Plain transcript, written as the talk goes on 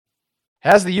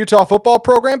Has the Utah football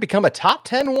program become a top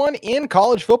 10 one in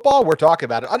college football? We're talking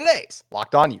about it on today's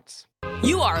Locked On Utes.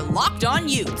 You are Locked On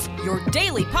Utes, your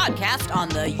daily podcast on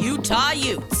the Utah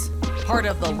Utes. Part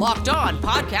of the Locked On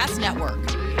Podcast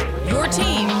Network. Your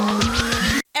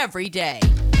team every day.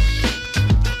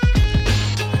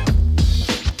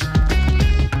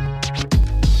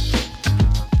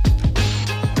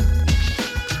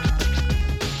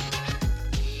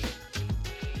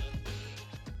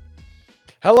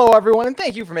 Hello, everyone, and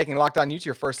thank you for making Locked On Utes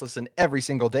your first listen every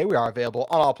single day. We are available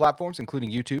on all platforms, including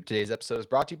YouTube. Today's episode is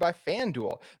brought to you by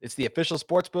FanDuel. It's the official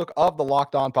sportsbook of the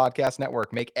Locked On Podcast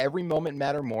Network. Make every moment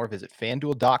matter more. Visit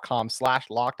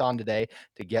FanDuel.com/LockedOn today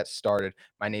to get started.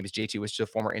 My name is JT Wichita,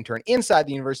 former intern inside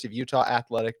the University of Utah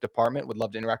Athletic Department. Would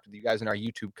love to interact with you guys in our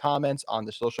YouTube comments on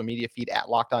the social media feed at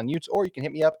Locked On Utes, or you can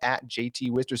hit me up at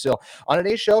JT Wistersill. On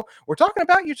today's show, we're talking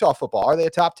about Utah football. Are they a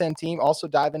top 10 team? Also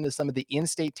dive into some of the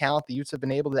in-state talent the Utes have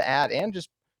been able to add, and just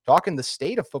talking the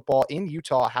state of football in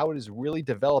Utah, how it has really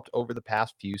developed over the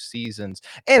past few seasons.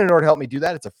 And in order to help me do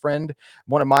that, it's a friend,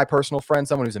 one of my personal friends,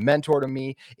 someone who's a mentor to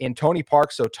me, in Tony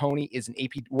Park. So Tony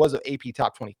was an AP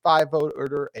Top 25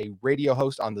 voter, a radio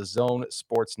host on the Zone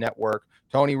Sports Network.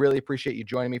 Tony, really appreciate you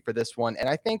joining me for this one. And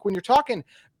I think when you're talking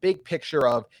big picture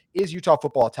of, is Utah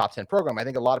football a top 10 program? I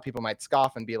think a lot of people might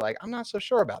scoff and be like, I'm not so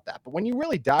sure about that. But when you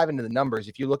really dive into the numbers,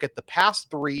 if you look at the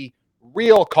past three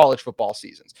real college football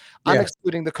seasons, I'm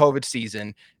excluding the COVID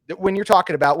season, that when you're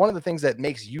talking about one of the things that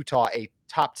makes Utah a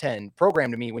top 10 program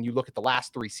to me, when you look at the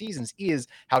last three seasons, is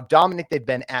how dominant they've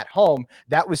been at home.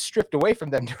 That was stripped away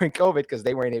from them during COVID because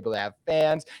they weren't able to have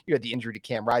fans. You had the injury to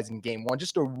Cam Rising in game one,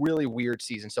 just a really weird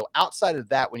season. So outside of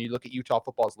that, when you look at Utah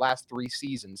football's last three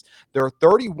seasons, they're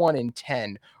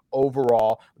 31-10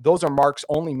 overall. Those are marks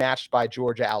only matched by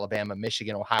Georgia, Alabama,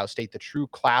 Michigan, Ohio State, the true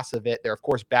class of it. They're, of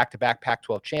course, back-to-back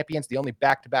Pac-12 champions. The only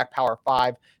back-to-back Power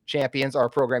 5 champions are a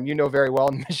program you know very well,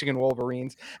 the Michigan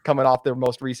Wolverines, coming off their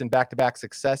most recent back-to-back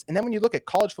success. And then when you look at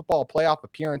college football playoff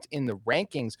appearance in the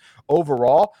rankings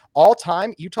overall,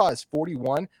 all-time, Utah is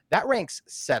 41. That ranks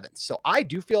 7th. So I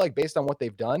do feel like, based on what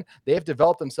they've done, they have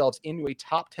developed themselves into a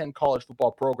top 10 college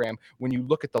football program when you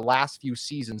look at the last few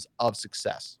seasons of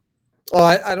success. Oh,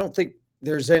 I don't think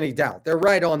there's any doubt. They're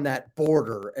right on that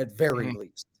border at very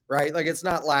least, right? Like, it's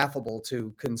not laughable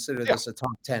to consider this a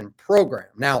top 10 program.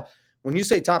 Now, when you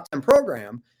say top 10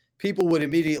 program, people would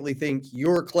immediately think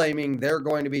you're claiming they're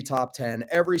going to be top 10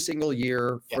 every single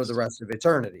year for the rest of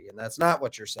eternity. And that's not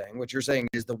what you're saying. What you're saying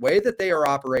is the way that they are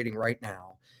operating right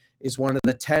now is one of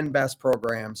the 10 best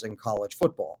programs in college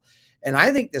football. And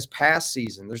I think this past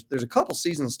season, there's a couple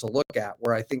seasons to look at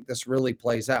where I think this really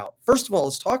plays out. First of all,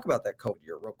 let's talk about that COVID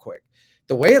year real quick.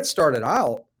 The way it started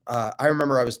out, I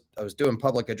remember I was doing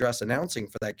public address announcing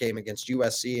for that game against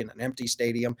USC in an empty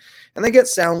stadium, and they get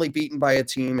soundly beaten by a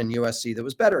team in USC that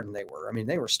was better than they were. I mean,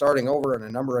 they were starting over in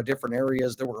a number of different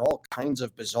areas. There were all kinds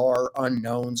of bizarre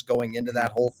unknowns going into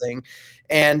that whole thing.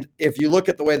 And if you look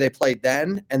at the way they played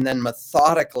then, and then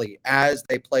methodically as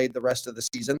they played the rest of the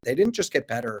season, they didn't just get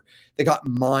better, they got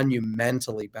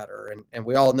monumentally better. And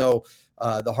we all know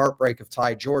the heartbreak of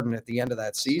Ty Jordan at the end of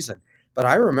that season. But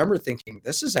I remember thinking,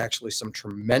 this is actually some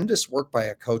tremendous work by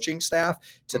a coaching staff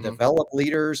to develop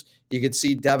leaders. You could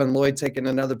see Devin Lloyd taking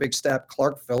another big step.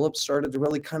 Clark Phillips started to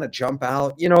really kind of jump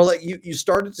out. You know, like you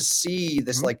started to see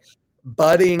this like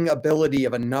budding ability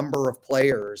of a number of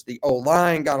players. The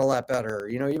O-line got a lot better.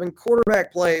 You know, even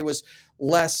quarterback play was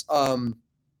less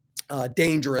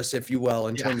dangerous, if you will,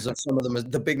 in terms of some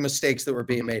of the big mistakes that were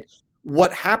being made.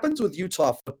 What happens with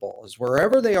Utah football is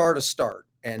wherever they are to start,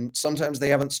 and sometimes they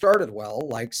haven't started well,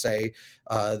 like, say,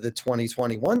 the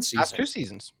 2021 season. Last two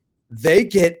seasons. They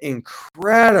get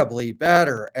incredibly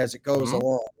better as it goes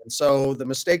along. And so the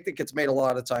mistake that gets made a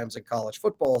lot of times in college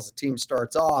football is the team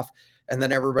starts off and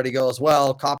then everybody goes,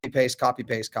 well, copy, paste, copy,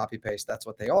 paste, copy, paste. That's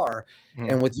what they are.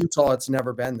 And with Utah, it's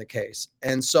never been the case.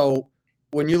 And so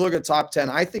when you look at top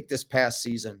 10, I think this past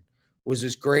season was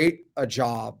as great a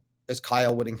job as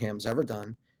Kyle Whittingham's ever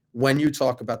done when you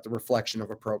talk about the reflection of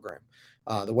a program.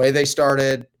 The way they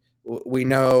started, we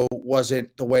know,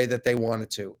 wasn't the way that they wanted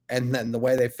to. And then the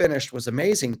way they finished was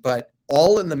amazing. But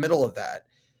all in the middle of that,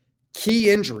 key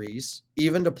injuries,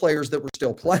 even to players that were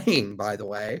still playing, by the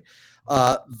way,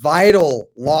 vital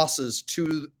losses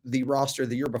to the roster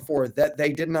the year before that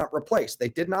they did not replace. They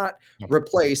did not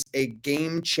replace a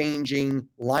game-changing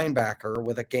linebacker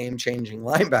with a game-changing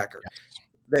linebacker.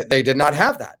 They did not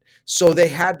have that. So they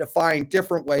had to find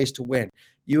different ways to win.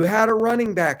 You had a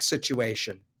running back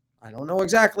situation. I don't know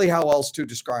exactly how else to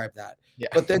describe that.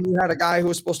 But then you had a guy who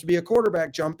was supposed to be a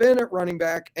quarterback jump in at running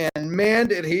back, and man,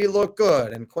 did he look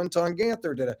good. And Quinton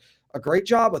Ganther did a great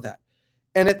job with that.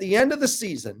 And at the end of the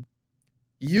season,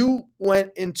 you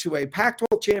went into a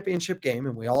Pac-12 championship game,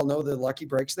 and we all know the lucky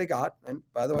breaks they got. And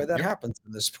by the way, that happens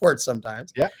in the sport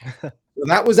sometimes. Yeah. Well,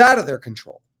 that was out of their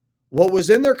control. What was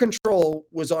in their control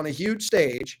was on a huge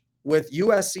stage with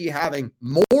USC having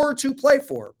more to play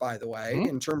for, by the way,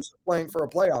 in terms of playing for a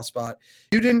playoff spot.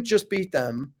 You didn't just beat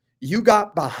them. You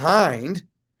got behind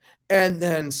and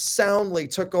then soundly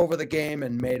took over the game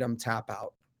and made them tap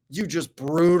out. You just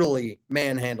brutally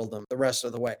manhandled them the rest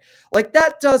of the way. Like,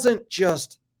 that doesn't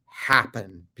just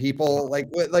happen, people. Like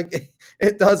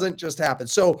it doesn't just happen.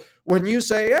 So when you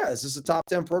say, yeah, is this a top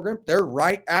 10 program? They're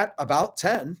right at about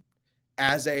 10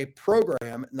 as a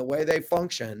program and the way they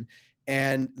function.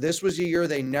 And this was a year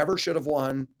they never should have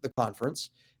won the conference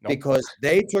because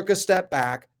they took a step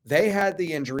back. They had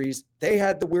the injuries. They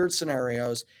had the weird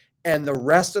scenarios. And the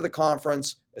rest of the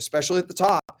conference, especially at the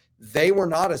top, they were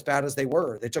not as bad as they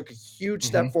were. They took a huge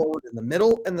step forward in the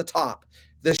middle and the top.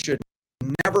 This should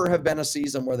never have been a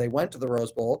season where they went to the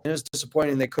Rose Bowl. It was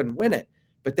disappointing they couldn't win it,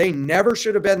 but they never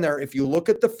should have been there. If you look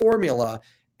at the formula,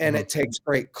 and it takes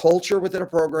great culture within a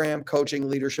program, coaching,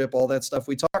 leadership, all that stuff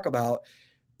we talk about,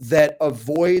 that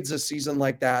avoids a season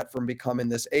like that from becoming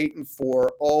this 8-4.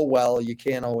 Oh, well, you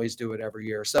can't always do it every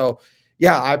year. So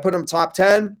yeah, I put them top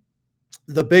 10.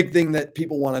 The big thing that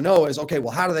people want to know is, okay,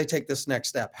 well, how do they take this next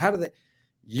step? How do they,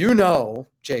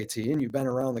 JT, and you've been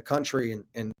around the country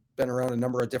and been around a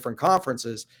number of different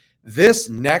conferences. This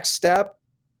next step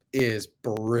is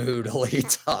brutally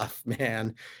tough,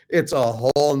 man. It's a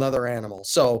whole nother animal.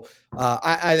 So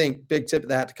I think big tip of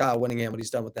that to Kyle Whittingham, what he's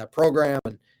done with that program.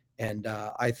 And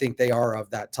I think they are of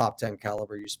that top 10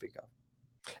 caliber you speak of.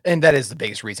 And that is the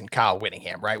biggest reason, Kyle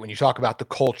Whittingham, right? When you talk about the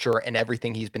culture and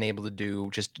everything he's been able to do,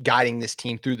 just guiding this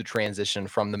team through the transition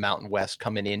from the Mountain West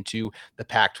coming into the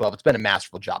Pac-12, it's been a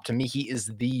masterful job. To me, he is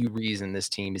the reason this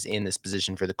team is in this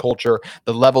position for the culture,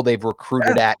 the level they've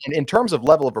recruited at. And in terms of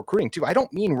level of recruiting too, I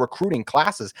don't mean recruiting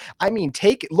classes. I mean,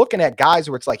 looking at guys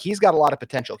where it's like, he's got a lot of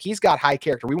potential. He's got high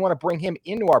character. We want to bring him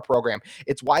into our program.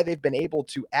 It's why they've been able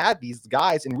to add these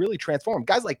guys and really transform.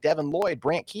 Guys like Devin Lloyd,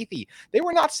 Brant Keithy, they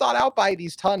were not sought out by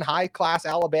these ton high-class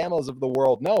Alabamas of the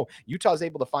world. No, Utah's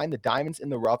able to find the diamonds in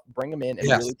the rough, bring them in, and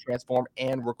really transform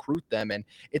and recruit them. And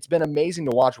it's been amazing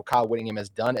to watch what Kyle Whittingham has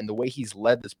done and the way he's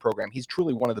led this program. He's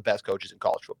truly one of the best coaches in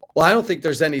college football. Well, I don't think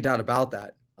there's any doubt about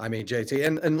that. I mean, JT,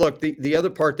 and look, the other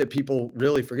part that people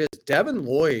really forget is Devin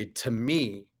Lloyd, to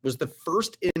me, was the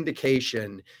first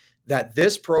indication that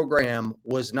this program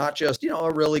was not just,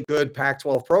 a really good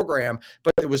Pac-12 program,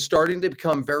 but it was starting to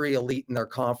become very elite in their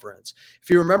conference.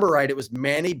 If you remember right, it was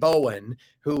Manny Bowen,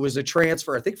 who was a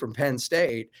transfer, I think from Penn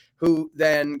State, who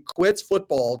then quits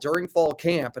football during fall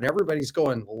camp, and everybody's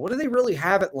going, well, what do they really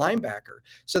have at linebacker?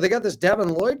 So they got this Devin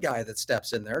Lloyd guy that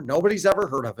steps in there. Nobody's ever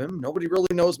heard of him. Nobody really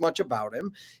knows much about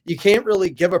him. You can't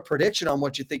really give a prediction on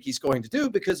what you think he's going to do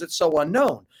because it's so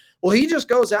unknown. Well, he just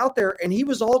goes out there, and he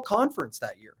was all conference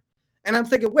that year. And I'm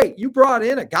thinking, wait, you brought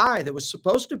in a guy that was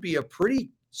supposed to be a pretty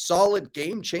solid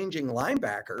game-changing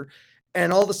linebacker,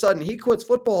 and all of a sudden he quits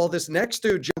football. This next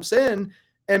dude jumps in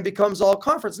and becomes all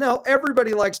conference. Now,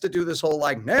 everybody likes to do this whole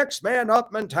next man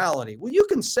up mentality. Well, you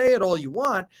can say it all you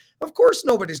want. Of course,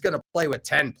 nobody's going to play with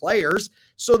 10 players.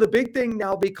 So the big thing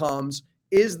now becomes,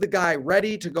 is the guy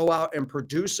ready to go out and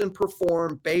produce and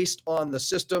perform based on the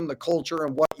system, the culture,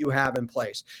 and what you have in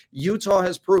place? Utah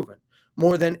has proven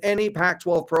more than any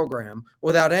Pac-12 program,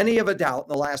 without any of a doubt, in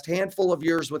the last handful of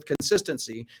years with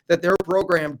consistency, that their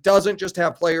program doesn't just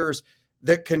have players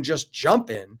that can just jump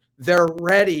in. They're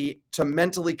ready to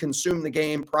mentally consume the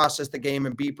game, process the game,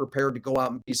 and be prepared to go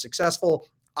out and be successful.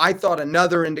 I thought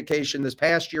another indication this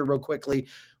past year, real quickly,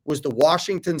 was the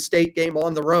Washington State game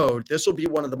on the road. This will be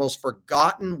one of the most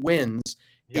forgotten wins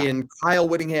in Kyle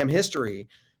Whittingham history.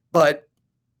 But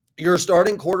your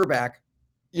starting quarterback,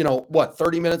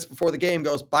 30 minutes before the game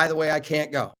goes, by the way, I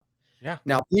can't go. Yeah.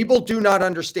 Now, people do not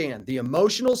understand the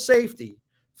emotional safety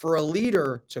for a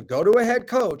leader to go to a head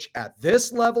coach at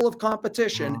this level of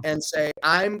competition and say,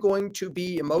 I'm going to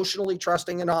be emotionally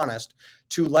trusting and honest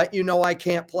to let you know I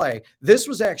can't play. This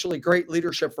was actually great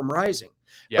leadership from Rising.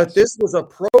 Yes. But this was a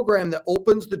program that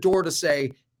opens the door to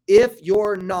say, if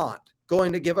you're not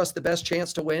going to give us the best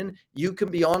chance to win, you can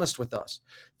be honest with us.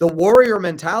 The warrior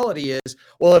mentality is,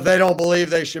 well, if they don't believe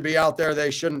they should be out there,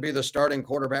 they shouldn't be the starting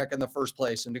quarterback in the first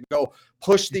place, and to go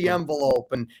push the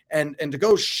envelope and to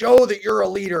go show that you're a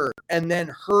leader and then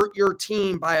hurt your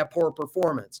team by a poor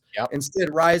performance. Yep.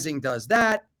 Instead, Rising does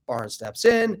that. Barnes steps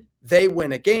in. They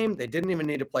win a game. They didn't even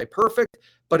need to play perfect.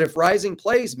 But if Rising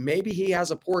plays, maybe he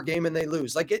has a poor game and they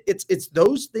lose. It's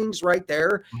those things right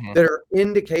there that are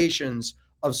indications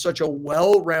of such a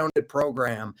well-rounded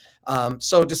program.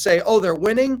 So to say, oh, they're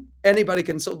winning, anybody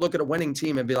can look at a winning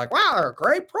team and be like, wow, they're a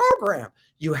great program.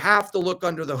 You have to look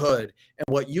under the hood. And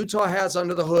what Utah has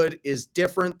under the hood is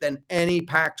different than any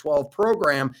Pac-12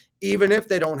 program, even if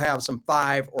they don't have some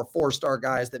 5 or 4-star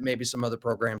guys that maybe some other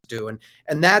programs do.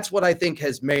 And that's what I think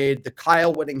has made the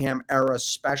Kyle Whittingham era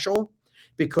special,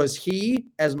 because he,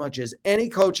 as much as any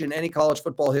coach in any college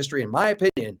football history, in my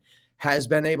opinion, has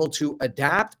been able to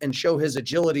adapt and show his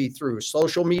agility through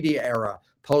social media era,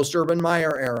 post-Urban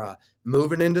Meyer era,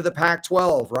 moving into the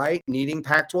Pac-12, right? Needing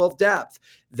Pac-12 depth,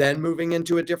 then moving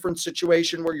into a different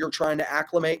situation where you're trying to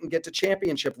acclimate and get to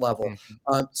championship level.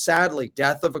 Sadly,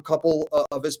 death of a couple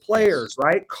of his players,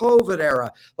 right? COVID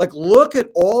era. Like, look at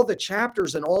all the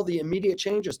chapters and all the immediate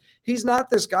changes. He's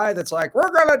not this guy that's like, we're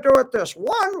going to do it this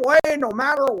one way no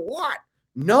matter what.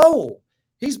 No,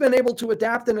 he's been able to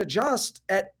adapt and adjust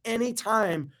at any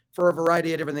time for a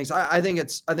variety of different things. I think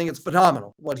it's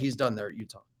phenomenal what he's done there at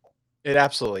Utah. It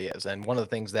absolutely is. And one of the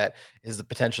things that is the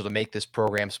potential to make this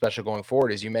program special going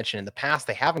forward, as you mentioned in the past,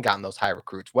 they haven't gotten those high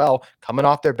recruits. Well, coming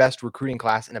off their best recruiting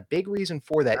class, and a big reason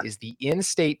for that is the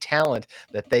in-state talent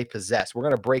that they possess. We're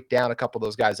going to break down a couple of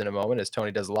those guys in a moment, as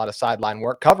Tony does a lot of sideline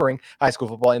work covering high school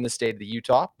football in the state of the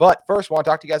Utah. But first, I want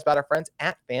to talk to you guys about our friends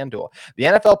at FanDuel. The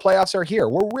NFL playoffs are here.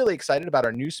 We're really excited about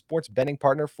our new sports betting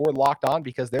partner for Locked On,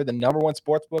 because they're the #1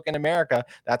 sports book in America.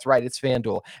 That's right, it's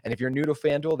FanDuel. And if you're new to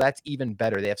FanDuel, that's even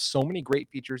better. They have so many great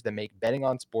features that make betting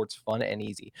on sports fun and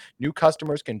easy. New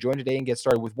customers can join today and get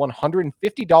started with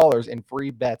 $150 in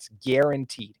free bets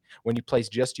guaranteed when you place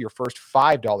just your first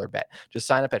 $5 bet. Just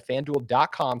sign up at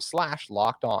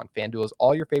FanDuel.com/lockedon. FanDuel is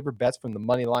all your favorite bets, from the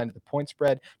money line to the point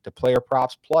spread to player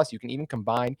props. Plus, you can even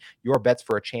combine your bets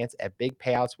for a chance at big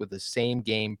payouts with the same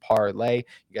game parlay.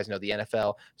 You guys know the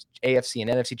NFL, AFC, and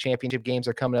NFC championship games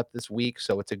are coming up this week,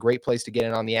 so it's a great place to get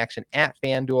in on the action at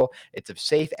FanDuel. It's a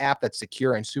safe app that's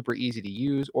secure and super easy to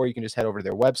use, or you can just head over to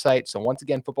their website. So once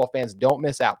again, football fans, don't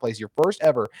miss out. Place your first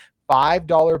ever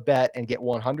 $5 bet and get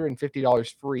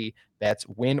 $150 free bets,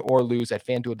 win or lose, at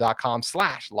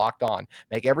FanDuel.com/lockedon.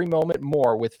 Make every moment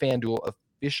more with FanDuel,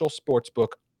 official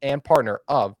sportsbook and partner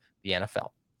of the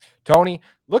NFL. Tony,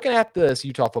 looking at this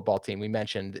Utah football team, we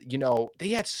mentioned, they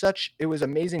had it was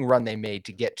amazing run they made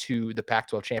to get to the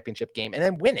Pac-12 championship game and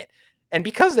then win it. And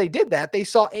because they did that, they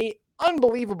saw a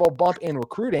unbelievable bump in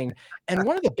recruiting. And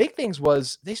one of the big things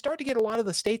was they started to get a lot of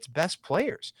the state's best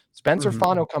players. Spencer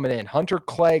Fano coming in, Hunter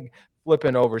Clegg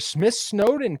flipping over, Smith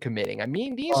Snowden committing. I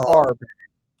mean, these are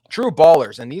true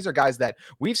ballers, and these are guys that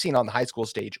we've seen on the high school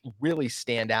stage really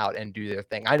stand out and do their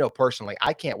thing. I know personally,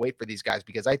 I can't wait for these guys,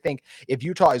 because I think if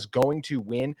Utah is going to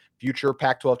win future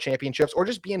Pac-12 championships, or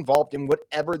just be involved in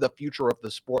whatever the future of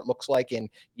the sport looks like in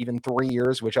even 3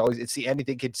 years, which it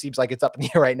seems like it's up in the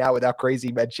air right now with how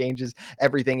crazy med changes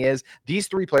everything is. These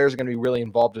 3 players are going to be really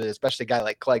involved with it, especially a guy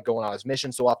like Clegg going on his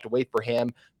mission, so we'll have to wait for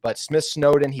him. But Smith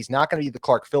Snowden, he's not going to be the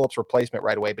Clark Phillips replacement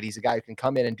right away, but he's a guy who can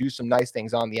come in and do some nice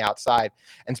things on the outside.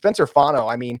 And Spencer Fano,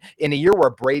 I mean, in a year where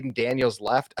Braden Daniels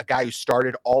left, a guy who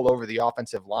started all over the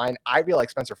offensive line, I feel like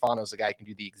Spencer Fano is a guy who can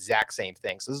do the exact same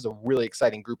thing. So this is a really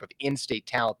exciting group of in-state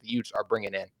talent the Utes are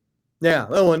bringing in. Yeah,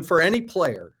 well, and for any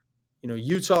player,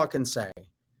 Utah can say,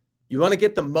 you want to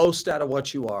get the most out of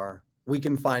what you are, we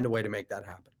can find a way to make that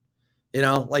happen.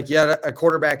 Like you had a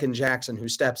quarterback in Jackson who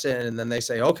steps in, and then they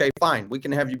say, okay, fine, we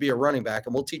can have you be a running back,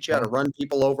 and we'll teach you how to run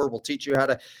people over. We'll teach you how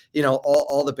to,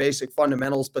 all the basic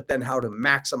fundamentals, but then how to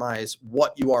maximize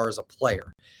what you are as a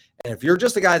player. And if you're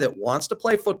just a guy that wants to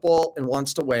play football and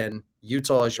wants to win,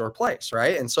 Utah is your place,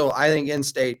 right? And so I think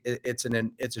in-state, it's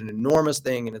an enormous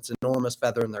thing, and it's an enormous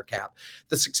feather in their cap.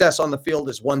 The success on the field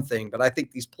is one thing, but I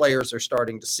think these players are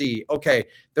starting to see, okay,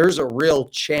 there's a real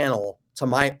channel to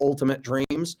my ultimate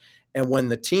dreams. And when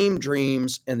the team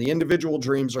dreams and the individual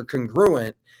dreams are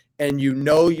congruent, and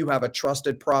you have a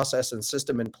trusted process and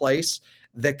system in place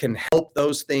that can help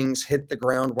those things hit the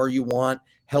ground where you want,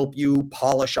 help you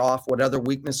polish off what other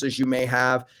weaknesses you may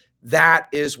have, that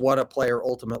is what a player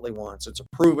ultimately wants. It's a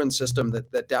proven system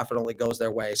that definitely goes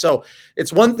their way. So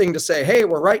it's one thing to say, hey,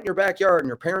 we're right in your backyard and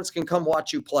your parents can come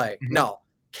watch you play. No.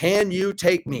 Can you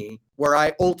take me where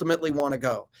I ultimately want to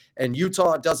go? And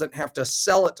Utah doesn't have to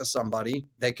sell it to somebody.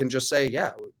 They can just say,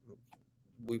 yeah,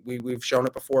 we've shown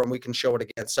it before and we can show it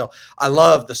again. So I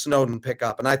love the Snowden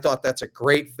pickup, and I thought that's a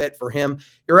great fit for him.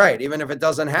 You're right. Even if it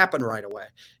doesn't happen right away,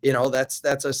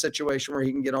 that's a situation where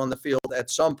he can get on the field at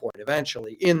some point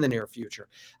eventually in the near future.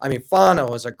 I mean,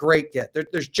 Fano is a great get.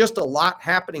 There's just a lot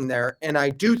happening there. And I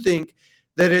do think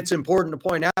that it's important to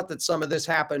point out that some of this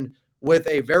happened with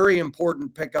a very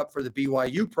important pickup for the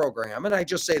BYU program. And I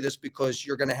just say this because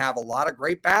you're going to have a lot of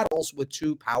great battles with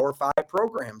 2 Power 5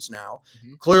 programs now.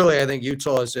 Mm-hmm. Clearly, I think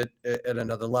Utah is at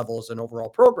another level as an overall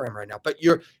program right now. But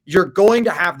you're going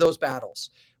to have those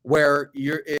battles where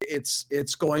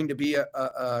it's going to be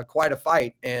a quite a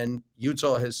fight. And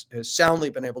Utah has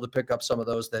soundly been able to pick up some of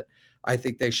those that I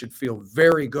think they should feel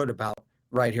very good about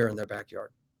right here in their backyard.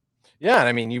 Yeah, and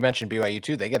I mean, you mentioned BYU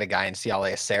too. They get a guy in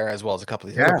Siale Serra as well as a couple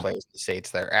of these other players in the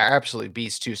States. They're absolutely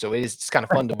beasts too. So it's kind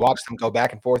of fun to watch them go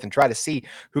back and forth and try to see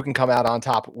who can come out on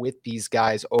top with these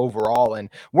guys overall. And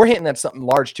we're hitting at something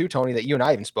large too, Tony, that you and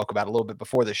I even spoke about a little bit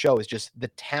before the show, is just the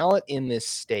talent in this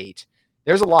state.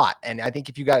 There's a lot. And I think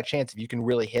if you got a chance, if you can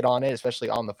really hit on it, especially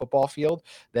on the football field,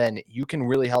 then you can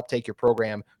really help take your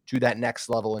program to that next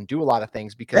level and do a lot of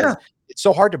things, because it's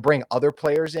so hard to bring other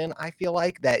players in. I feel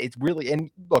like that it's really,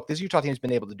 and look, this Utah team's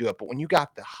been able to do it, but when you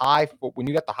got the high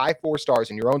 4 stars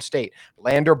in your own state,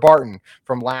 Lander Barton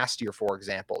from last year, for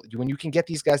example, when you can get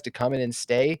these guys to come in and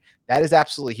stay, that is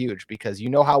absolutely huge, because you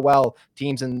know how well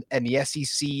teams in the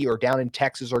SEC or down in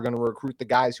Texas are going to recruit the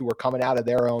guys who are coming out of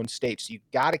their own states. So you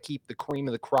got to keep the cream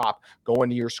of the crop going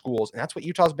to your schools. And that's what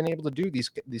Utah's been able to do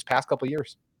these past couple of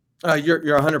years. You're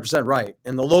 100% right.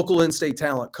 And the local in-state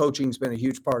talent coaching has been a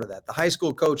huge part of that. The high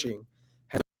school coaching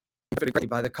has been benefited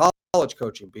by the college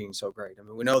coaching being so great. I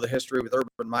mean, we know the history with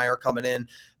Urban Meyer coming in,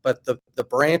 but the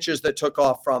branches that took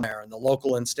off from there and the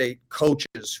local in-state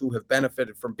coaches who have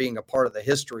benefited from being a part of the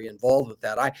history involved with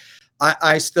that.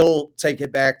 I still take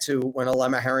it back to when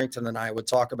Alema Harrington and I would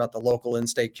talk about the local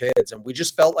in-state kids, and we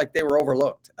just felt like they were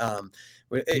overlooked.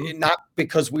 Not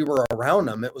because we were around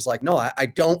them. It was like, no, I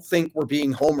don't think we're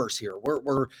being homers here.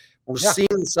 We're seeing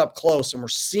this up close, and we're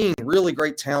seeing really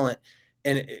great talent.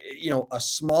 And, a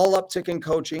small uptick in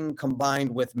coaching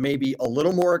combined with maybe a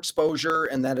little more exposure,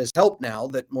 and that has helped now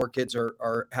that more kids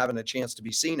are having a chance to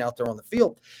be seen out there on the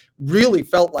field, really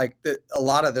felt like that a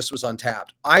lot of this was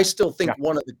untapped. I still think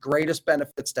one of the greatest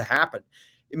benefits to happen,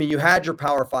 I mean, you had your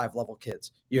Power 5 level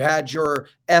kids. You had your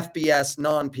FBS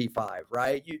non-P5,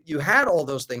 right? You had all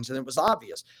those things, and it was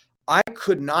obvious. I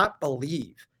could not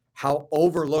believe how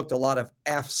overlooked a lot of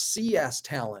FCS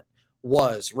talent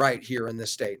was right here in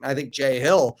this state. And I think Jay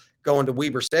Hill going to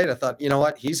Weber State, I thought, you know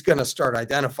what? He's going to start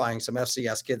identifying some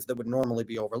FCS kids that would normally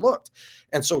be overlooked.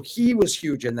 And so he was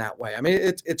huge in that way. I mean,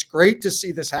 it's great to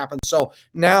see this happen. So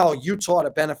now Utah to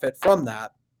benefit from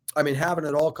that. I mean, having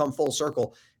it all come full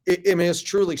circle, it's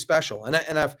truly special. And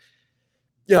I've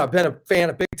been a fan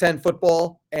of Big Ten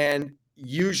football, and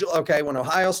usually, when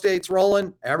Ohio State's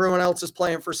rolling, everyone else is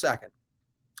playing for second.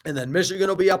 And then Michigan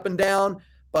will be up and down.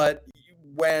 But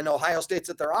when Ohio State's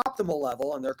at their optimal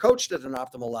level and they're coached at an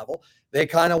optimal level, they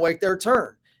kind of wait their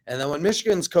turn. And then when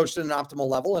Michigan's coached at an optimal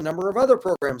level, a number of other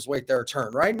programs wait their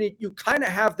turn, right? And you kind of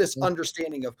have this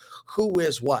understanding of who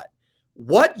is what.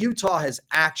 What Utah has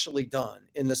actually done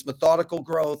in this methodical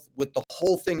growth with the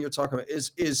whole thing you're talking about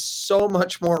is so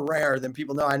much more rare than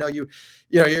people know. I know you're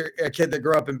a kid that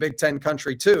grew up in Big Ten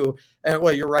country too. And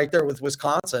you're right there with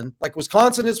Wisconsin. Like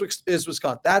Wisconsin is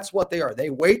Wisconsin. That's what they are. They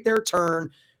wait their turn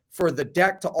for the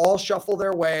deck to all shuffle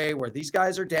their way where these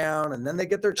guys are down, and then they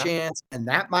get their chance. And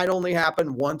that might only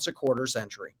happen once a quarter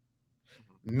century.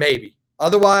 Maybe.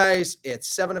 Otherwise,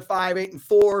 it's 7-5,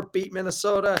 8-4, beat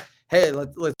Minnesota. Hey,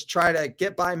 let's try to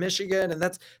get by Michigan. And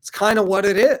it's kind of what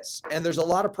it is. And there's a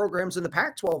lot of programs in the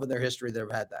Pac-12 in their history that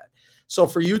have had that. So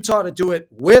for Utah to do it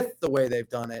with the way they've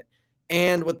done it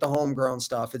and with the homegrown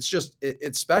stuff,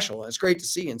 it's special. And it's great to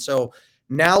see. And so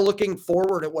now looking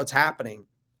forward at what's happening,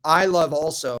 I love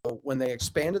also when they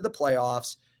expanded the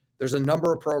playoffs, there's a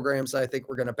number of programs that I think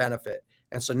we're going to benefit.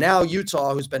 And so now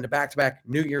Utah, who's been to back-to-back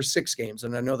New Year's 6 games,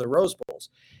 and I know they're Rose Bowls,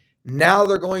 now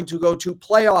they're going to go to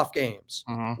playoff games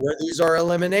where these are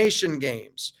elimination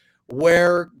games,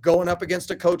 where going up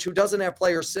against a coach who doesn't have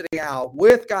players sitting out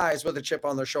with guys with a chip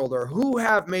on their shoulder, who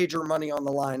have major money on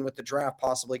the line with the draft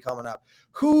possibly coming up,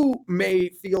 who may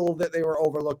feel that they were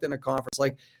overlooked in a conference.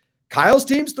 Like Kyle's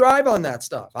teams thrive on that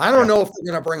stuff. I don't know if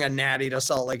they're going to bring a natty to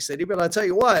Salt Lake City, but I'll tell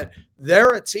you what,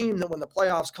 they're a team that when the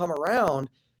playoffs come around,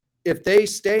 if they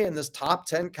stay in this top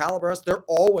 10 caliber, they're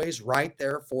always right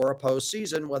there for a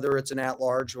postseason, whether it's an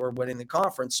at-large or winning the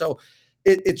conference. So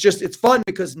it's fun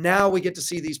because now we get to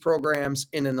see these programs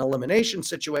in an elimination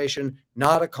situation,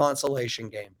 not a consolation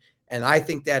game. And I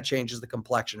think that changes the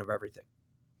complexion of everything.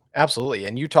 Absolutely.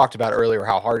 And you talked about earlier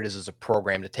how hard it is as a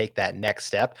program to take that next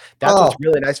step. That's what's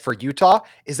really nice for Utah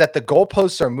is that the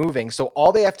goalposts are moving. So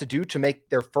all they have to do to make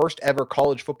their first ever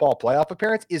college football playoff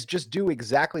appearance is just do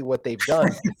exactly what they've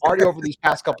done already over these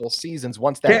past couple of seasons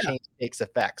once that change takes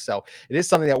effect. So it is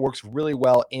something that works really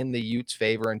well in the Utes'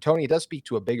 favor. And Tony, it does speak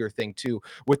to a bigger thing too,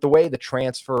 with the way the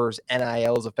transfers,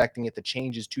 NIL is affecting it, the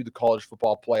changes to the college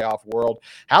football playoff world.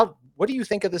 What do you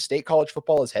think of the state college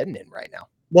football is heading in right now?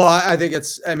 Well, I think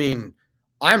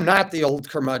I'm not the old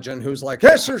curmudgeon who's like,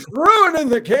 this is ruining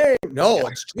the game. No,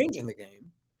 it's changing the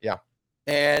game. Yeah.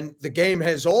 And the game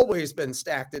has always been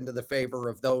stacked into the favor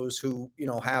of those who,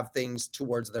 have things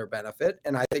towards their benefit.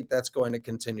 And I think that's going to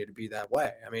continue to be that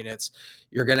way. I mean,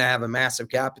 you're going to have a massive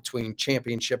gap between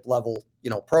championship level,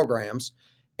 programs.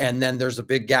 And then there's a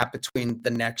big gap between the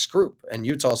next group, and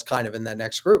Utah's kind of in that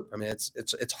next group. I mean,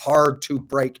 it's hard to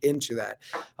break into that.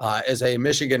 As a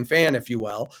Michigan fan, if you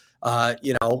will,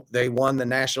 they won the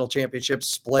national championship,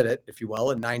 split it, if you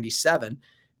will, in '97.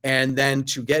 And then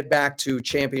to get back to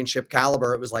championship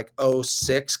caliber, it was like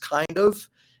 06 kind of.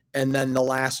 And then the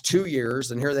last 2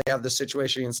 years, and here they have the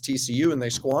situation against TCU and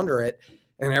they squander it.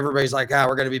 And everybody's like,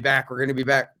 we're going to be back. We're going to be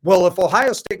back. Well, if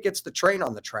Ohio State gets the train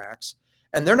on the tracks,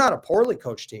 and they're not a poorly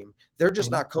coached team, they're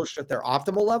just not coached at their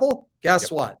optimal level,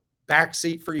 guess what?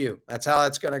 Backseat for you. That's how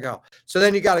that's going to go. So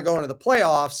then you got to go into the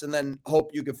playoffs and then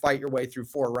hope you can fight your way through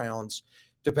 4 rounds,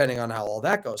 depending on how all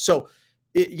that goes. So,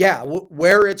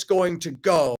 where it's going to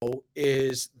go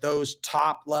is those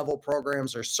top level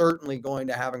programs are certainly going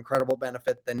to have incredible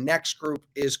benefit. The next group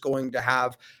is going to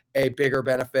have a bigger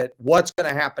benefit. What's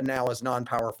going to happen now is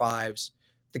non-power fives,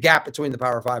 the gap between the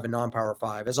power 5 and non-power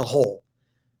 5 as a whole.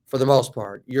 For the most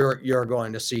part, you're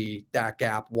going to see that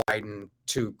gap widen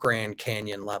to Grand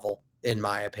Canyon level, in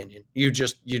my opinion. You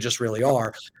just really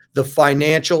are. The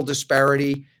financial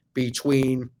disparity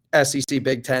between SEC,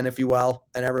 Big Ten, if you will,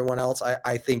 and everyone else,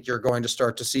 I think you're going to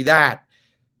start to see that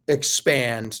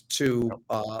expand to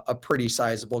a pretty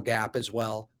sizable gap as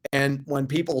well. And when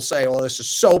people say, "Oh, this is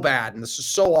so bad and this is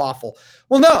so awful,"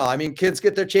 well, no, I mean, kids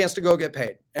get their chance to go get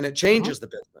paid, and it changes the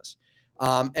business.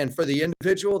 And for the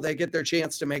individual, they get their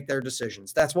chance to make their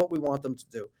decisions. That's what we want them to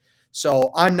do.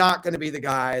 So I'm not going to be the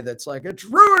guy that's like, it's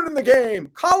ruining the game.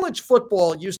 College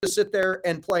football used to sit there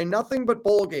and play nothing but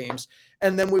bowl games.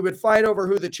 And then we would fight over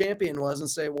who the champion was and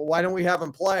say, well, why don't we have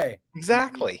him play?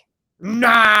 Exactly.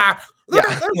 Nah, there's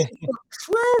a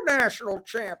true national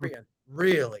champion.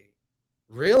 Really?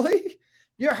 Really?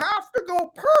 You have to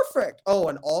go perfect. Oh,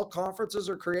 and all conferences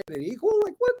are created equal?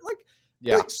 Like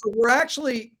what? So we're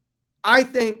actually... I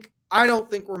don't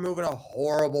think we're moving a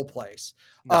horrible place.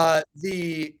 No.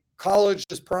 The college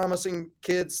is promising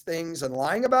kids things and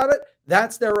lying about it.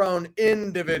 That's their own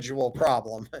individual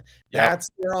problem. That's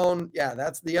their own. Yeah,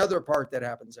 that's the other part that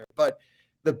happens there. But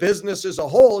the business as a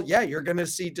whole, you're going to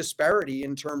see disparity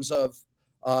in terms of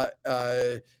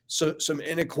some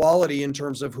inequality in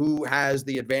terms of who has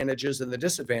the advantages and the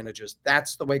disadvantages.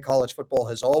 That's the way college football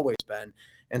has always been.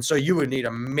 And so you would need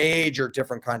a major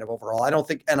different kind of overhaul. I don't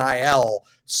think NIL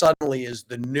suddenly is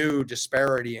the new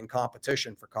disparity in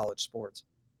competition for college sports.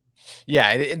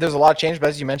 Yeah, there's a lot of change, but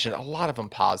as you mentioned, a lot of them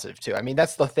positive too. I mean,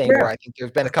 that's the thing where I think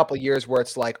there's been a couple of years where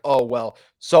it's like, oh, well,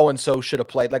 so-and-so should have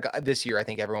played. Like this year, I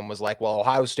think everyone was like, well,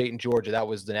 Ohio State and Georgia, that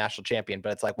was the national champion.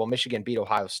 But it's like, well, Michigan beat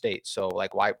Ohio State. So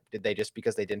like, why did they just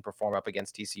because they didn't perform up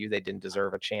against TCU, they didn't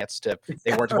deserve a chance to,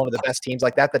 they weren't one of the best teams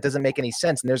like that? That doesn't make any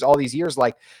sense. And there's all these years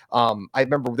like, I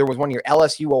remember there was one year,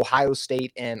 LSU, Ohio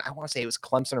State, and I want to say it was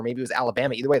Clemson or maybe it was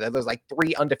Alabama. Either way, there was like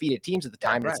 3 undefeated teams at the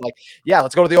time. And it's like,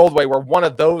 let's go to the old way where one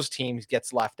of those teams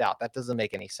gets left out. That doesn't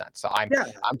make any sense. So I'm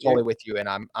totally with you, and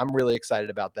I'm really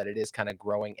excited about that. It is kind of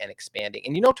growing and expanding.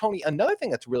 And Tony, another thing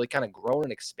that's really kind of grown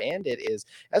and expanded is,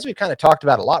 as we've kind of talked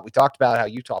about a lot, we talked about how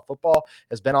Utah football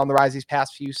has been on the rise these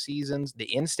past few seasons,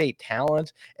 the in-state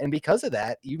talent, and because of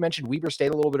that, you mentioned Weber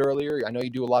State a little bit earlier. I know you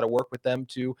do a lot of work with them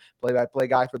too, play-by-play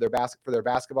guy for their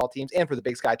basketball teams and for the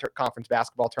Big Sky Conference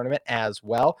basketball tournament as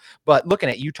well. But looking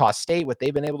at Utah State, what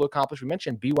they've been able to accomplish, we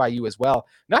mentioned BYU as well.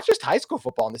 Not just high school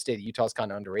football in the state of Utah is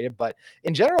kind of underrated, but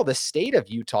in general, the state of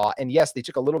Utah, and yes, they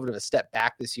took a little bit of a step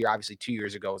back this year. Obviously, 2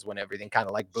 years ago is when everything kind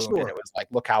of like boomed, and it was like,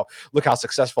 look how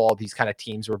successful all these kind of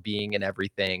teams were being and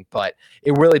everything. But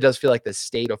it really does feel like the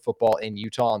state of football in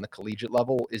Utah on the collegiate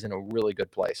level is in a really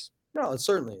good place. No, it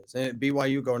certainly is. And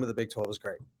BYU going to the Big 12 is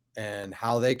great. And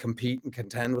how they compete and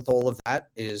contend with all of that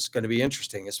is going to be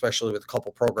interesting, especially with a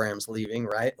couple programs leaving,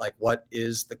 right? Like, what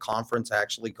is the conference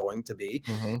actually going to be?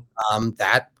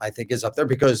 That I think is up there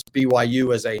because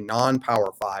BYU is a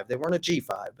non-Power 5. They weren't a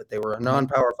G5, but they were a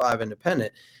non-Power 5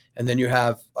 independent. And then you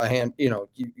have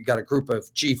you got a group of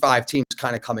G5 teams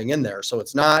kind of coming in there. So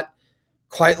it's not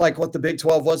quite like what the Big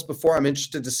 12 was before. I'm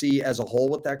interested to see as a whole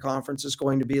what that conference is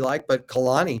going to be like. But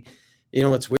Kalani,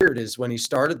 what's weird is when he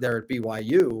started there at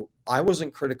BYU, I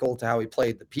wasn't critical to how he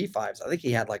played the P5s. I think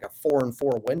he had like a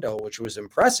 4-4 window, which was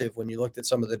impressive when you looked at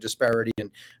some of the disparity and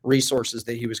resources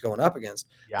that he was going up against.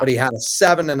 Yeah. But he had a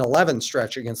 7-11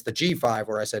 stretch against the G5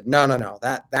 where I said, no,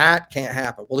 that can't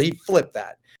happen. Well, he flipped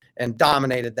that and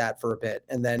dominated that for a bit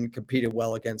and then competed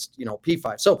well against,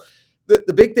 P5. So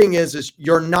the big thing is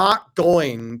you're not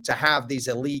going to have these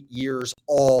elite years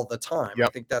all the time. Yep.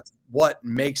 I think that's what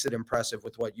makes it impressive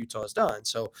with what Utah has done.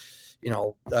 So,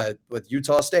 with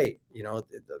Utah State, the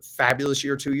fabulous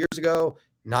year 2 years ago,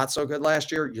 not so good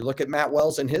last year. You look at Matt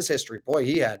Wells and his history. Boy,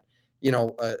 he had,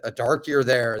 a dark year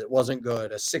there that wasn't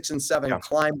good. A 6-7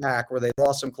 climb back where they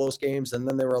lost some close games, and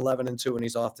then they were 11-2, and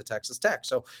he's off to Texas Tech.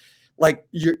 So, like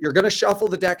you're going to shuffle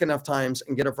the deck enough times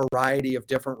and get a variety of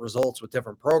different results with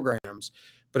different programs.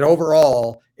 But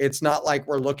overall, it's not like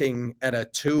we're looking at a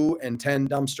 2-10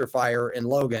 dumpster fire in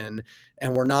Logan,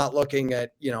 and we're not looking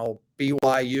at,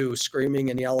 BYU screaming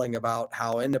and yelling about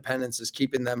how independence is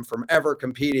keeping them from ever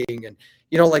competing. And,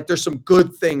 there's some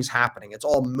good things happening. It's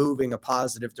all moving a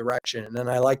positive direction. And then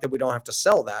I like that we don't have to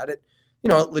sell that. It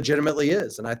legitimately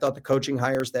is. And I thought the coaching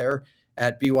hires there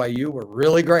at BYU were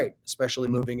really great, especially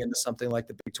moving into something like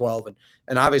the Big 12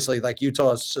 and obviously like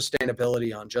Utah's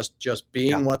sustainability on just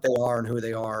being what they are and who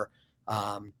they are.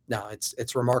 No,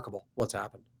 it's remarkable what's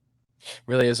happened.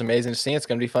 Really is amazing to see. It's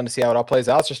going to be fun to see how it all plays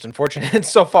out. It's just unfortunate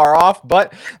it's so far off,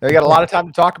 but we got a lot of time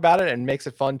to talk about it and makes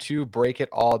it fun to break it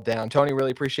all down. Tony,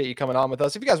 really appreciate you coming on with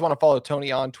us. If you guys want to follow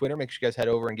Tony on Twitter, make sure you guys head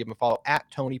over and give him a follow at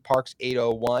Tony Parks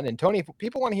 801. And Tony, if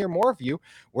people want to hear more of you,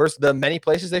 where's the many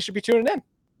places they should be tuning in?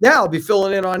 Yeah, I'll be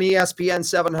filling in on ESPN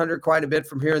 700 quite a bit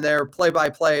from here and there.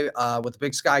 Play-by-play with the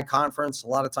Big Sky Conference, a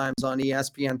lot of times on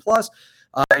ESPN+.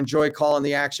 Enjoy calling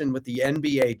the action with the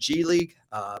NBA G League.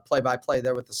 Play-by-play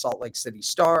there with the Salt Lake City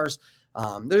Stars.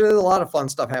 There's a lot of fun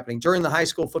stuff happening during the high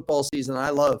school football season.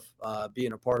 I love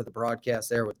being a part of the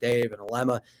broadcast there with Dave and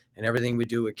Alema and everything we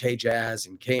do at KJazz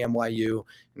and KMYU,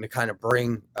 and to kind of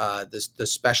bring the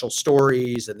special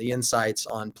stories and the insights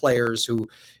on players who,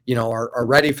 are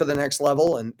ready for the next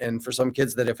level. And for some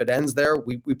kids that if it ends there,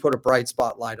 we put a bright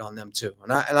spotlight on them too.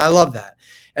 And I love that.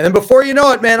 And then before you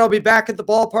know it, man, I'll be back at the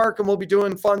ballpark and we'll be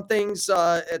doing fun things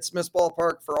at Smith's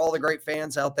Ballpark for all the great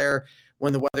fans out there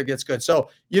when the weather gets good. So,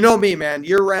 me, man,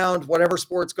 year round, whatever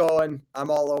sport's going,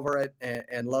 I'm all over it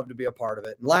and love to be a part of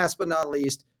it. And last but not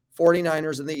least,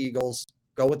 49ers and the Eagles,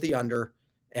 go with the under.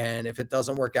 And if it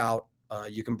doesn't work out,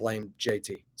 you can blame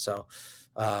JT. So,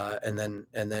 and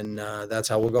then that's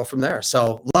how we'll go from there.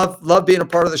 So love being a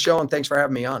part of the show, and thanks for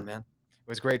having me on, man. It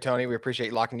was great, Tony. We appreciate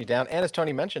you locking you down. And as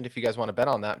Tony mentioned, if you guys want to bet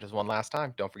on that just one last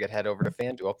time, don't forget, head over to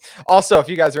FanDuel. Also, if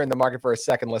you guys are in the market for a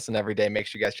second listen every day, make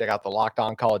sure you guys check out the Locked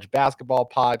On College Basketball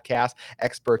podcast.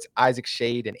 Experts Isaac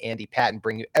Shade and Andy Patton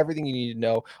bring you everything you need to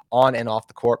know on and off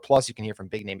the court. Plus, you can hear from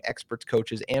big-name experts,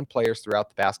 coaches, and players throughout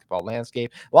the basketball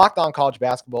landscape. Locked On College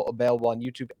Basketball, available on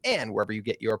YouTube and wherever you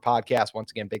get your podcast.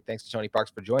 Once again, big thanks to Tony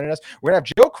Parks for joining us. We're going to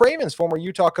have Joe Cravens, former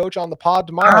Utah coach, on the pod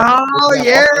tomorrow. Oh,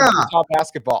 yeah. Utah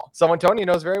basketball. Someone Tony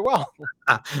knows very well.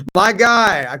 My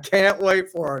guy, I can't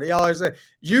wait for it. He always said,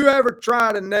 you ever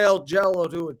try to nail Jell-O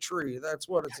to a tree? That's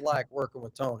what it's like working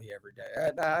with Tony every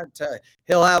day. I tell you,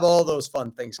 he'll have all those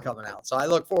fun things coming out. So I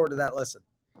look forward to that listen.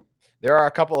 There are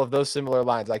a couple of those similar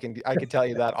lines. I can tell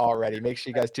you that already. Make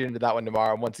sure you guys tune into that one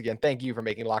tomorrow. And once again, thank you for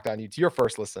making Locked On Utes your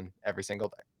first listen every single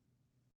day.